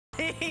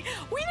We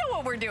know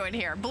what we're doing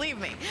here, believe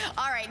me.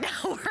 All right, now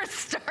we're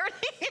starting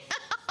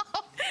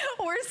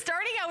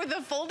out with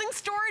a folding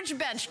storage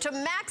bench to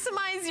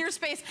maximize your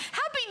space.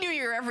 Happy New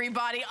Year,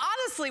 everybody.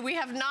 Honestly, we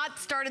have not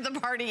started the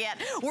party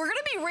yet. We're gonna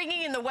be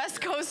ringing in the West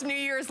Coast New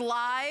Year's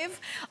live,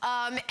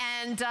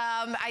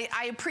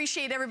 I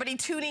appreciate everybody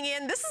tuning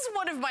in. This is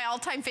one of my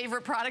all-time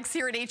favorite products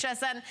here at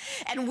HSN,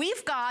 and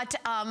we've got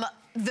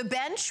the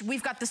bench,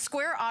 we've got the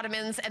square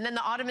Ottomans, and then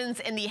the Ottomans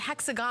in the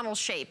hexagonal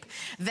shape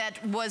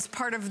that was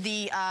part of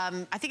the,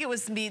 I think it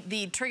was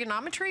the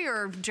trigonometry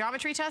or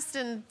geometry test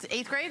in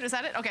 8th grade, is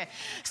that it? Okay,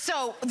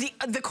 so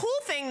the cool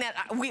thing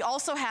that we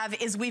also have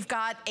is we've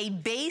got a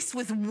base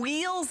with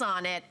wheels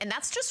on it, and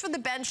that's just for the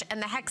bench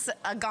and the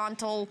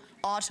hexagonal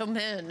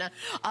Ottoman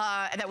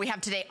that we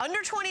have today. Under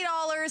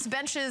 $20,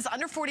 benches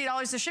under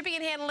 $40. The shipping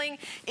and handling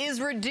is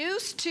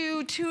reduced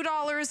to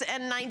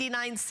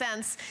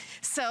 $2.99.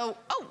 So,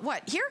 oh,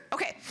 what, here?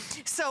 Okay,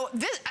 so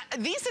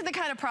these are the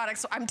kind of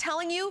products, I'm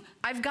telling you,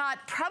 I've got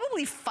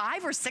probably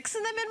 5 or 6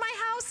 of them in my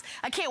house.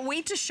 I can't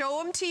wait to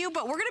show them to you,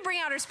 but we're gonna bring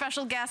out our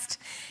special guest,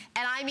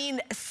 and I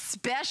mean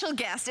special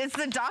guest. It's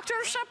the Doctor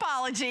of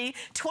Shopology,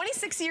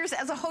 26 years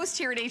as a host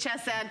here at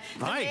HSN.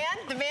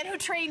 The man who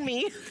trained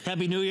me.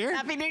 Happy New Year.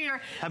 Happy New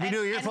Year. Happy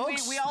New Year,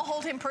 folks. We all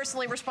hold him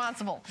personally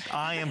responsible.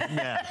 I am,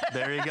 yeah,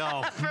 there you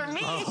go. For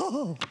me,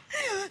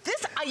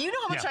 this, you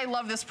know how much I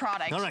love this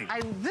product. All right.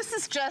 This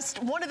is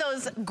just one of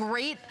those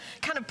great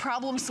kind of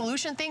problem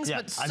solution things,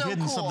 but so cool. I've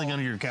hidden something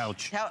under your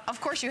couch. Of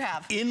course you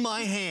have. In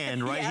my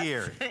hand right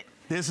here.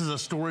 This is a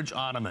storage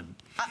ottoman.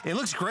 It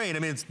looks great. I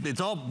mean, it's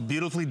all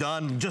beautifulully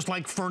done, just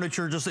like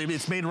furniture.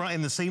 It's made right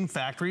in the same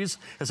factories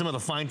as some of the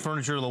fine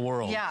furniture of the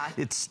world. Yeah.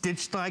 It's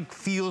stitched like,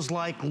 feels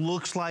like,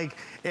 looks like,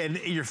 and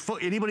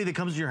anybody that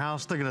comes to your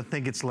house, they're gonna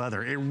think it's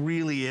leather. It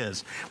really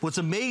is. What's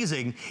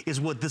amazing is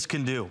what this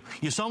can do.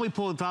 You saw me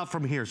pull it out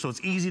from here, so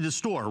it's easy to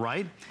store,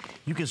 right?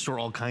 You can store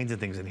all kinds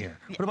of things in here.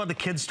 What about the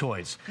kids'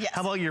 toys? Yes.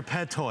 How about your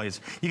pet toys?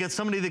 You got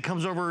somebody that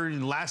comes over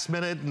last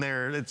minute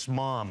and it's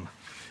mom.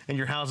 And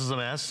your house is a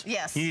mess?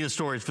 Yes. You need a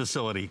storage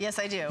facility. Yes,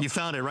 I do. You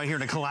found it right here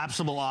in a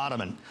collapsible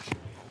ottoman.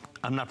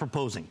 I'm not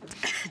proposing.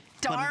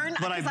 Darn,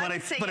 but I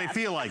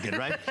feel like it,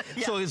 right?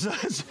 So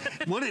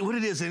what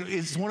it is,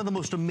 it's one of the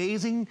most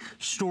amazing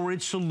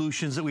storage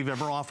solutions that we've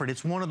ever offered.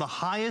 It's one of the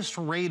highest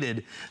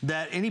rated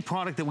that any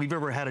product that we've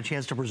ever had a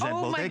chance to present.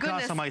 Both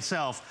ACOS and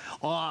myself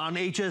on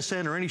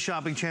HSN or any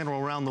shopping channel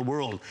around the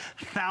world.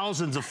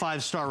 Thousands of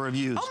 5-star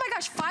reviews. Oh my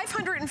gosh,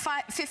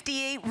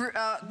 558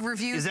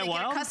 reviews. Is that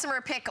wild? Get a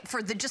customer pick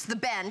for just the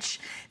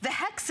bench. The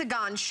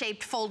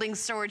hexagon-shaped folding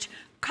storage.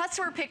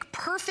 Customer pick,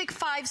 perfect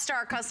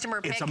 5-star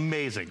customer pick. It's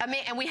amazing.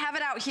 And we have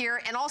it out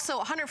here, and also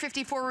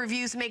 154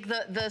 reviews make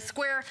the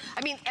square.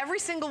 I mean, every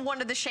single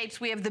one of the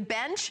shapes. We have the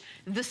bench,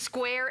 the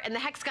square, and the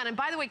hexagon. And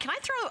by the way, can I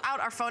throw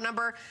out our phone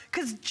number?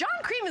 Because John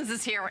Cremeans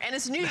is here, and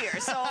it's New Year,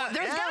 so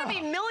there's gonna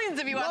be millions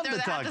of you out there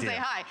that have to say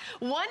hi.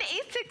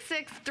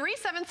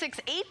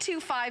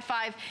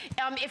 1-866-376-8255.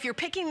 If you're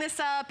picking this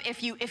up,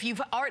 if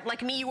you've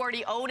like me, you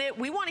already own it,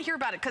 we want to hear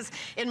about it. Because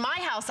in my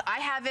house, I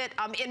have it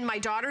in my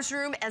daughter's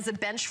room as a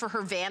bench for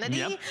her vanity.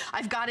 Yep.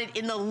 I've got it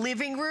in the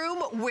living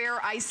room where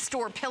I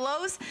store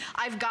pillows.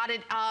 I've got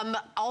it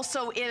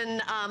also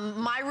in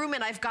my room,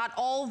 and I've got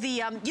all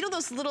the, you know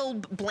those little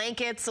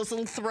blankets, those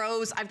little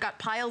throws, I've got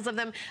piles of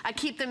them. I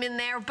keep them in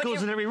there. But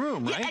goes in every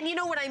room, right? Yeah, and you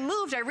know when I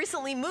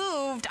recently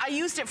moved, I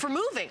used it for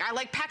moving. I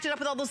like packed it up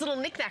with all those little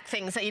knick-knack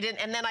things that you didn't,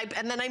 and then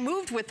I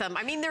moved with them.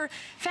 I mean, they're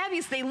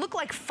fabulous. They look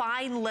like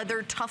fine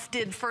leather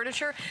tufted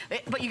furniture,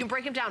 but you can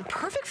break them down.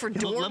 Perfect for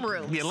dorm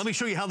rooms. Yeah, let me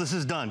show you how this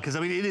is done, because I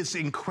mean, it is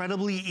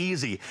incredibly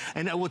easy.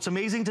 And what's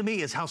amazing to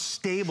me is how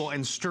stable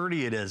and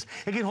sturdy it is.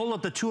 It can hold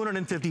up to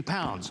 250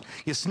 pounds.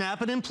 You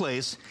snap it in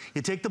place,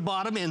 you take the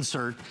bottom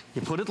insert,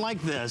 you put it like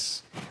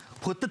this,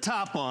 put the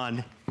top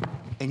on,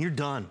 and you're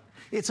done.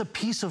 It's a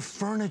piece of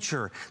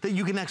furniture that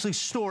you can actually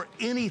store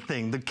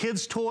anything. The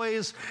kids'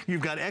 toys, you've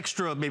got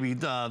extra, maybe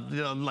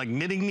like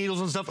knitting needles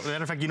and stuff. As a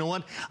matter of fact, you know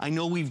what? I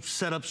know we've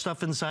set up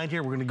stuff inside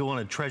here. We're gonna go on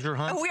a treasure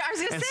hunt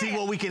and see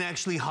what we can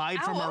actually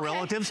hide from our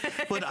relatives.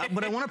 But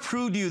I wanna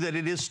prove to you that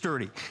it is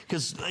sturdy.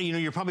 Because you know,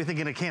 you're probably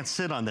thinking I can't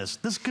sit on this.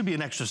 This could be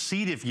an extra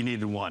seat if you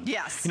needed one.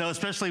 Yes. You know,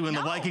 especially when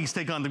the Vikings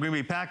take on the Green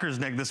Bay Packers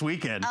this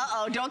weekend.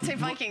 Uh-oh, don't say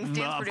Vikings.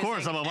 Of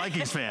course, I'm a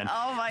Vikings fan.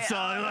 Oh my God. So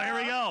here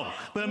we go.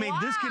 But I mean,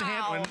 this can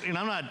handle,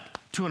 and I'm not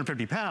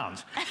 250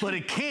 pounds, but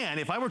it can.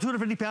 If I were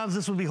 250 pounds,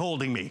 this would be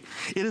holding me.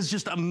 It is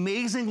just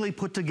amazingly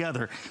put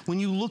together. When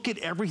you look at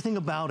everything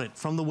about it,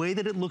 from the way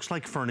that it looks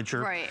like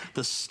furniture,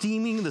 the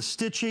steaming, the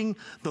stitching,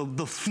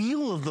 the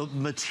feel of the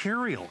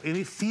material, and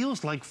it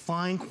feels like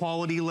fine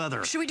quality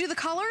leather. Should we do the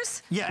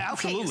colors? Yeah,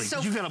 absolutely. Okay, so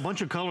you've got a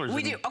bunch of colors.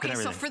 We do. Okay,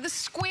 so for the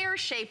square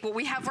shape, what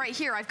we have right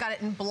here, I've got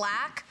it in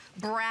black,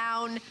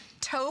 brown,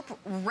 taupe,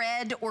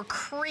 red, or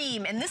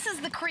cream. And this is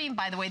the cream,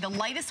 by the way. The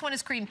lightest one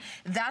is cream.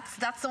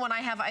 That's the one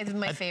I have as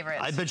my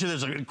favorite. I bet you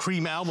there's a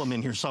cream album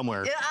in here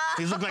somewhere.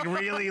 These look like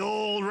really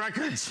old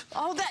records.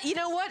 Oh, you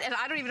know what? And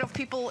I don't even know if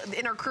people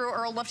in our crew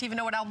are old enough to even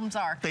know what albums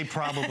are. They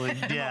probably,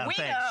 yeah, we thanks.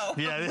 know.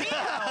 Yeah, we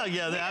know.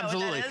 yeah, we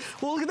absolutely.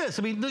 Well, look at this.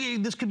 I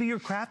mean, this could be your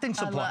crafting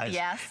supplies.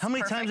 Yes, How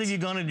many times have you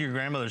gone into your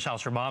grandmother's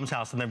house or mom's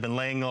house and they've been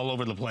laying all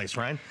over the place,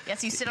 right?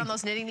 Yes, you sit on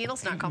those knitting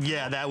needles, not comfortable.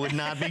 Yeah, that would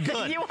not be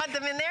good. You want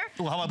them in there?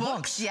 Well, how about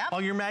books? Yep.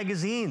 All your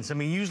magazines. I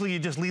mean, usually you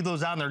just leave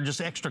those out and they're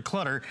just extra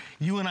clutter.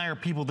 You and I are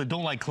people that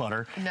don't like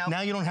clutter. Nope.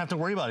 Now you don't have to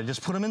worry about it.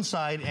 Just put them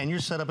inside and you're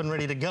set up and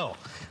ready to go.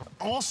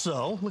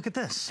 Also, look at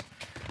this.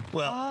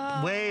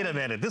 Well, wait a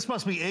minute. This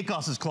must be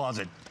Akos's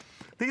closet.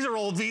 These are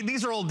old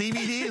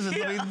DVDs.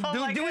 And, I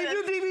mean, do we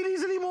do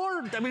DVDs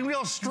anymore? I mean, we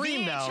all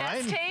stream now,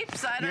 right?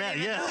 Tapes. I don't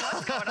even know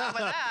what's going on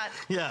with that.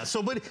 Yeah.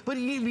 So, but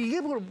you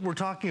get what we're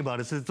talking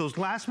about is that those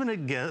last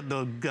minute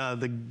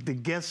the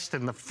guests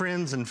and the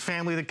friends and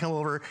family that come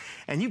over,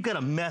 and you've got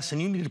a mess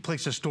and you need a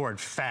place to store it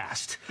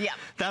fast. Yeah.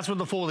 That's what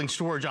the folding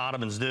storage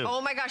Ottomans do.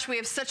 Oh my gosh, we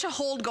have such a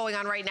hold going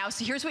on right now.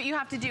 So here's what you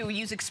have to do: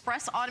 use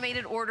express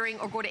automated ordering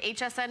or go to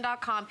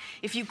hsn.com.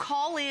 If you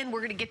call in, we're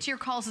going to get to your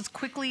calls as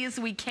quickly as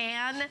we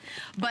can.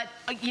 But,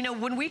 you know,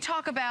 when we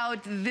talk about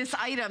this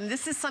item,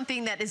 this is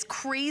something that is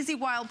crazy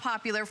wild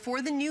popular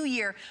for the new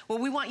year. What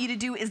we want you to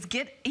do is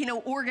get, you know,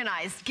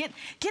 organized. Get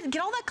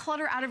all that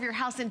clutter out of your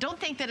house, and don't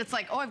think that it's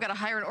like, oh, I've got to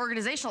hire an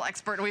organizational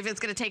expert and it's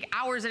going to take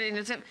hours.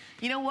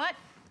 You know what?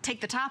 Take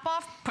the top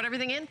off, put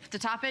everything in, put the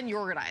top in, you're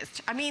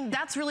organized. I mean,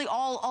 that's really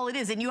all it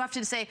is. And you have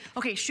to say,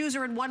 okay, shoes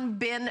are in one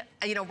bin,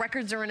 you know,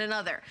 records are in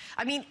another.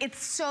 I mean,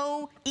 it's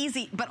so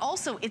easy, but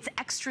also it's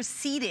extra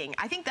seating.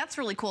 I think that's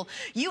really cool.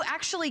 You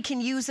actually can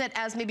use it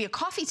as maybe a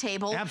coffee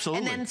table.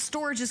 Absolutely. And then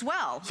storage as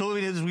well. So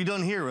as we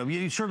done here,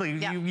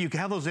 you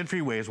have those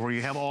entryways where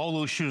you have all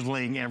those shoes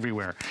laying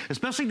everywhere,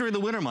 especially during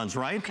the winter months,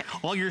 right? Okay.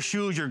 All your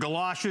shoes, your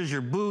galoshes,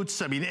 your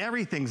boots, I mean,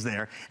 everything's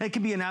there. And it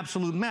can be an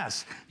absolute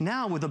mess.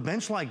 Now with a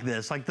bench like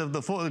this, like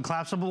the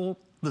collapsible,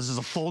 this is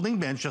a folding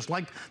bench, just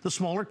like the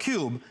smaller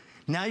cube.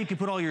 Now you can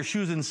put all your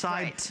shoes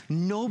inside. Right.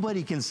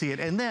 Nobody can see it.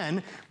 And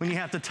then when you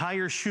have to tie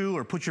your shoe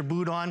or put your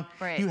boot on,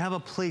 you have a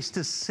place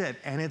to sit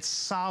and it's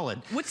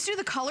solid. Let's do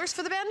the colors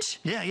for the bench.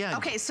 Yeah, yeah.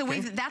 Okay, so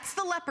that's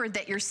the leopard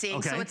that you're seeing.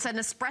 Okay. So it's an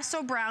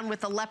espresso brown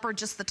with the leopard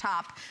just the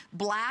top.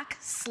 Black,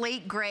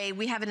 slate gray.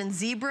 We have it in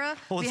zebra.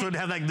 Oh, so it'd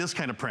have like this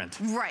kind of print.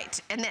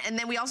 Right, and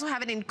then we also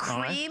have it in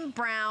cream,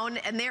 brown,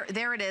 and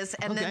there it is.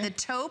 And then the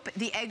taupe,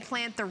 the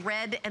eggplant, the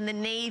red, and the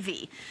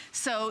navy.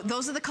 So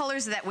those are the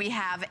colors that we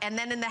have. And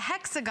then in the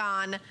hexagon,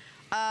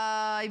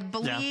 I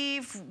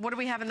believe, what do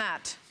we have in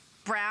that?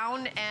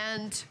 Brown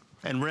and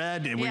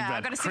red, and we've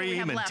got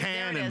cream and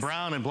tan and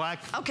brown and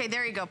black. Okay,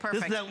 there you go,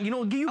 perfect. You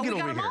know, you get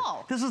over here.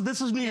 All.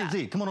 This is New Year's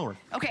Eve. Come on over.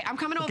 Okay, I'm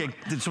coming over.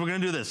 Okay, so we're gonna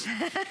do this.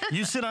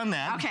 You sit on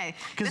that. Okay.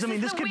 Because I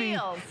mean, this could be.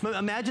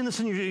 Imagine this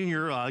in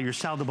your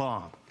salle de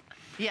bain.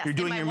 Yes. You're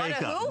doing your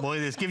makeup. Boy,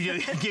 this gives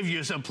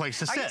you some place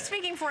to sit. Are you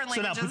speaking foreign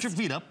languages? So now put your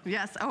feet up.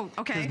 Yes. Oh,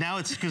 okay.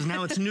 Because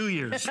now it's New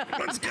Year's.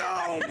 Let's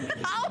go.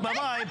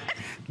 Bye-bye.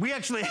 We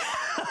actually. You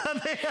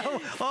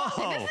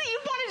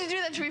wanted to do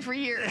that to me for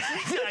years.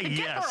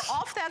 Get her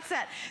off that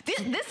set.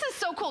 This is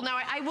so cool. Now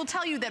I will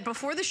tell you that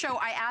before the show,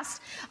 I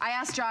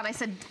asked John. I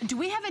said, do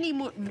we have any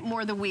more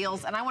of the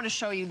wheels? And I want to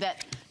show you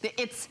that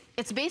it's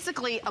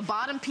basically a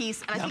bottom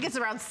piece, and I think it's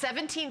around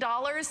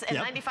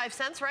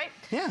 $17.95, right?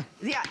 Yeah.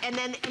 Yeah, and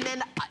then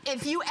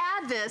if you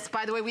add this,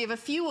 by the way, we have a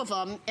few of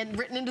them and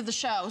written into the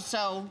show,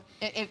 so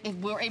if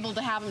we're able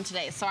to have them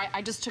today. So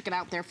I just took it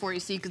out there for you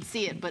so you could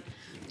see it, but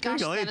gosh,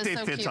 that is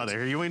so fits cute. on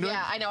there. You want to do it?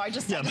 Yeah, I know. I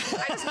just messed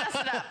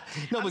it up.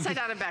 Upside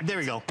down and backwards. There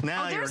we go.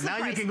 Now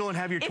you can go and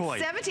have your toy.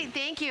 It's 17.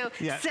 Thank you.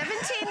 Yeah.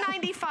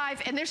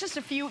 $17.95, and there's just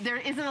a few. There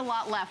isn't a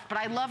lot left, but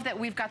I love that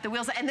we've got the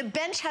wheels, and the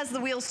bench has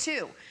the wheels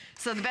too.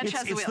 So the bench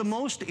has the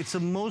wheels. It's the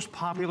most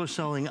popular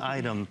selling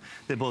item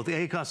that both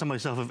Akos and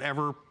myself have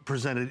ever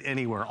presented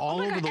anywhere,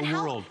 all over the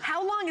world.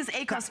 How long has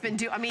Akos been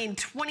doing? I mean,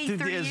 20,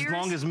 30 years? As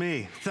long as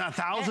me.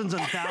 Thousands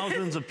and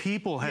thousands of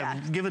people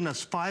have given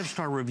us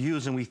 5-star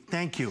reviews, and we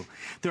thank you.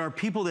 There are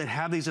people that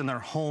have these in their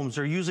homes.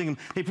 They're using them.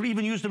 They've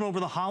even used them over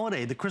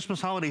the the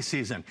Christmas holiday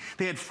season.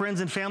 They had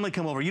friends and family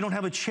come over. You don't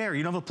have a chair.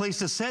 You don't have a place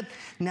to sit.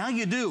 Now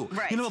you do.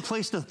 Right. You don't have a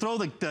place to throw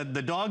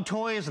the dog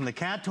toys and the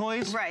cat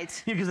toys.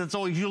 Right. Because it's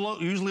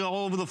usually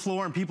all over the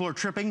floor and people are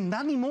tripping.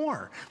 Not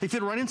anymore. They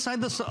fit right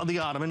inside the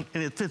Ottoman,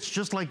 and it fits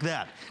just like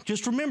that.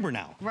 Just remember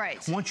now.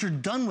 Right. Once you're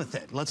done with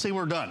it, let's say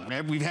we're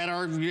done. We've had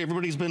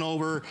everybody's been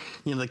over.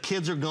 You know, the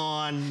kids are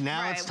gone.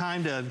 Now it's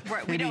time to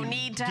we don't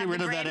need to get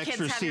rid of that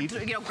extra seat.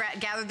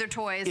 Gather their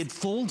toys. It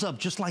folds up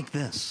just like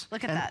this.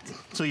 Look at that.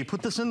 So you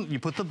put this in. You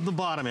put the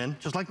bottom in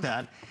just like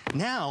that.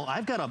 Now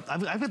I've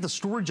got the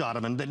storage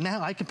Ottoman that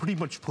now I can pretty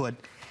much put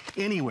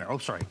anywhere. Oh,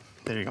 sorry.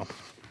 There you go.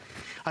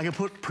 I can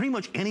put pretty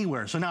much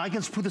anywhere. So now I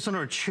can put this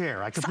under a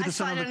chair. I can put this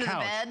under the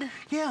couch. The bed.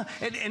 Yeah,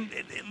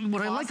 and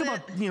what I like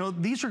about, you know,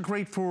 these are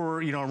great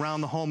for, you know,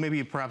 around the home,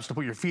 maybe perhaps to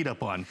put your feet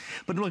up on.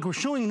 But like we're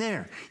showing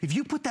there, if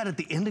you put that at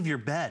the end of your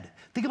bed,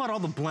 think about all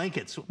the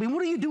blankets. I mean,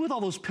 what do you do with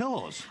all those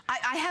pillows?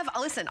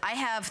 I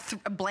have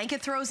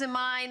blanket throws in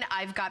mine.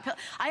 I've got,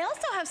 I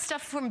also have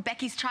stuff from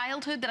Becky's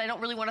childhood that I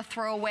don't really want to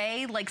throw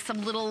away, like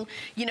some little,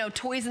 you know,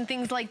 toys and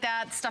things like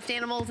that, stuffed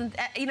animals, and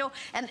you know,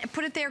 and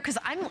put it there because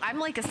I'm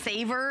like a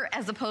saver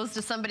as opposed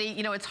to somebody,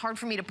 you know, it's hard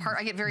for me to part.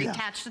 I get very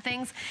attached to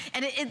things,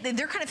 and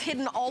they're kind of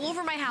hidden all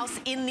over my house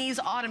in these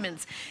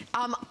ottomans.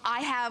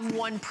 I have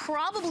one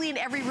probably in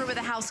every room of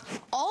the house.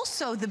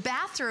 Also, the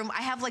bathroom,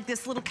 I have like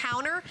this little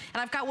counter,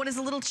 and I've got one as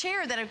a little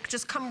chair that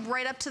just come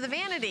right up to the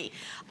vanity.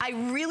 I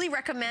really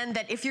recommend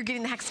that if you're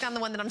getting the Hexagon, the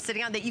one that I'm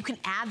sitting on, that you can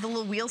add the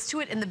little wheels to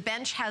it, and the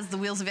bench has the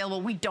wheels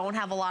available. We don't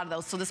have a lot of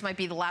those, so this might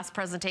be the last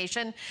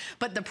presentation,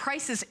 but the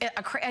price is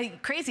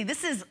crazy.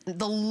 This is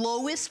the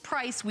lowest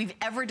price we've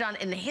ever done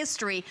in the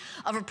history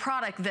of a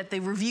product that the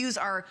reviews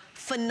are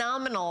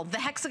phenomenal. The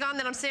Hexagon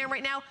that I'm sitting on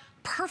right now,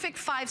 perfect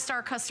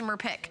 5-star customer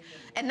pick.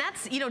 And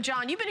that's, you know,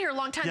 John, you've been here a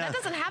long time. That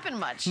doesn't happen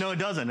much. No, it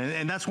doesn't.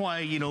 And that's why,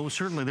 you know,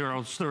 certainly there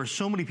are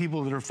so many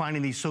people that are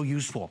finding these so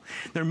useful.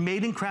 They're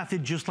made and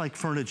crafted just like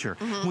furniture.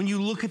 When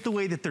you look at the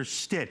way that they're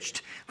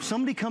stitched,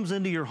 somebody comes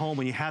into your home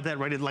and you have that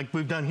right, like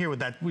we've done here with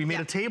that, we made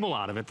a table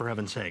out of it, for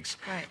heaven's sakes.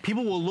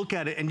 People will look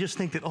at it and just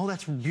think that, oh,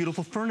 that's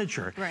beautiful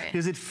furniture.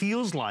 Because it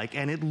feels like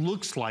and it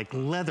looks like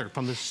leather.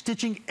 From the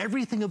stitching,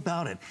 everything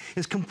about it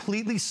is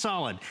completely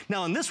solid.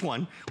 Now, in this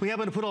one, we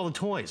happen to put all the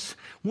toys.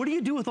 What do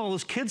you do with all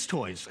those kids'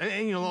 toys?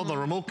 And, you know, all the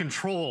remote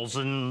controls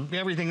and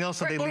everything else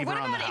that they leave around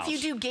the house. What about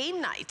if you do game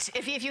night?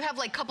 If you have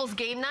like couples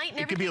game night and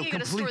everything, it could be a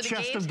complete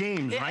chest of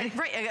games, right?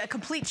 Right, a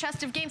complete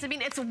chest of games. I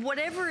mean, it's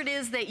whatever it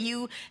is that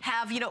you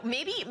have. You know,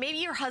 maybe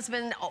your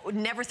husband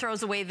never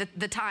throws away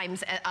the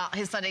Times,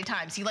 his Sunday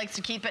Times. He likes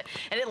to keep it,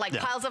 and it like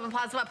piles up and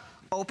piles up.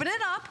 Open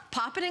it up,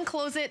 pop it and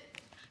close it.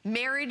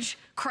 Marriage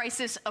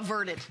crisis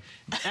averted.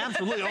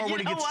 Absolutely. Or when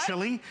it gets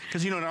chilly,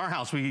 because you know in our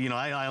house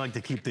I like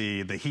to keep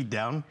the heat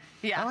down.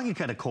 I like it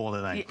kind of cold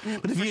at night.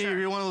 But if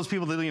you're one of those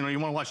people that you want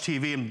to watch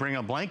TV and bring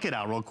a blanket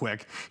out real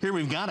quick, here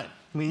we've got it.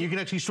 I mean, you can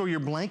actually store your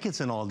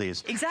blankets in all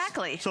these.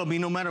 Exactly. So I mean,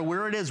 no matter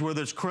where it is,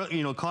 whether it's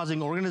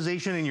causing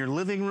organization in your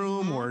living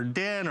room or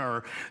den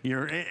or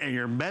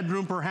your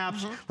bedroom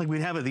perhaps, like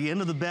we'd have at the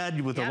end of the bed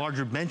with the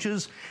larger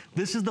benches,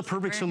 this is the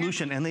perfect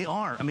solution, and they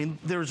are. I mean,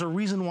 there's a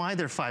reason why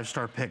they're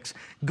 5-star picks.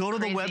 Go to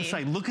the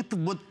website, look at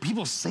what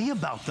people say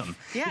about them.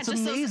 Yeah, it's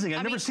amazing.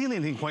 I've never seen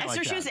anything quite like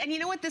that. Shoes, and you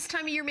know what? This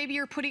time of year, maybe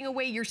you're putting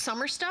away your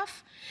summer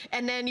stuff,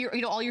 and then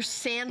all your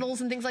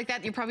sandals and things like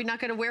that. You're probably not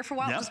going to wear for a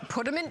while. Just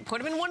put them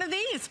in one of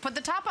these. Put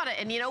the top on it,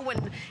 and you know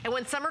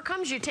when summer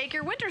comes, you take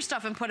your winter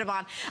stuff and put them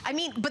on. I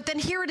mean, but then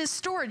here it is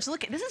storage.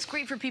 Look, this is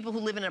great for people who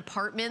live in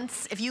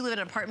apartments. If you live in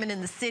an apartment in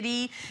the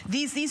city,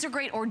 these are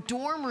great. Or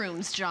dorm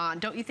rooms, John.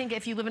 Don't you think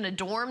if you live in a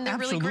dorm, they're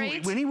really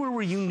great? Anywhere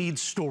where you need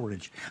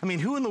storage. I mean,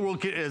 who in the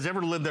world has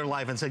ever lived their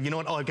life and said, you know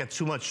what? Oh, I've got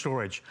too much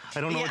storage.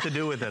 I don't know what to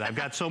do with it. I've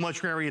got so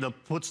much area to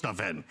put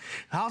stuff in.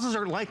 Houses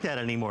aren't like that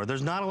anymore.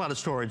 There's not a lot of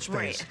storage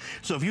space.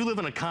 So if you live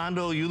in a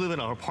condo, you live in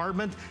an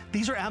apartment,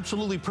 these are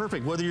absolutely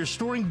perfect. Whether you're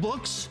storing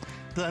books,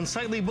 the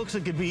unsightly books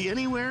that could be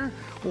anywhere,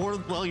 or,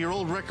 well, your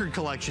old record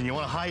collection. You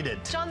want to hide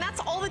it. John, that's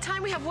all the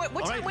time we have.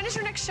 What time? When is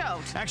your next show?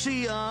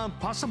 Actually,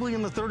 possibly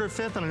in the 3rd or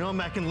 5th, and I know I'm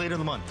back in later in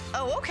the month.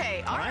 Oh,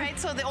 okay. All right.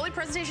 So the only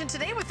presentation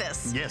today with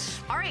this.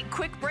 Yes. All right,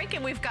 quick break,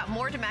 and we've got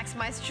more to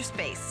maximize your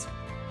space.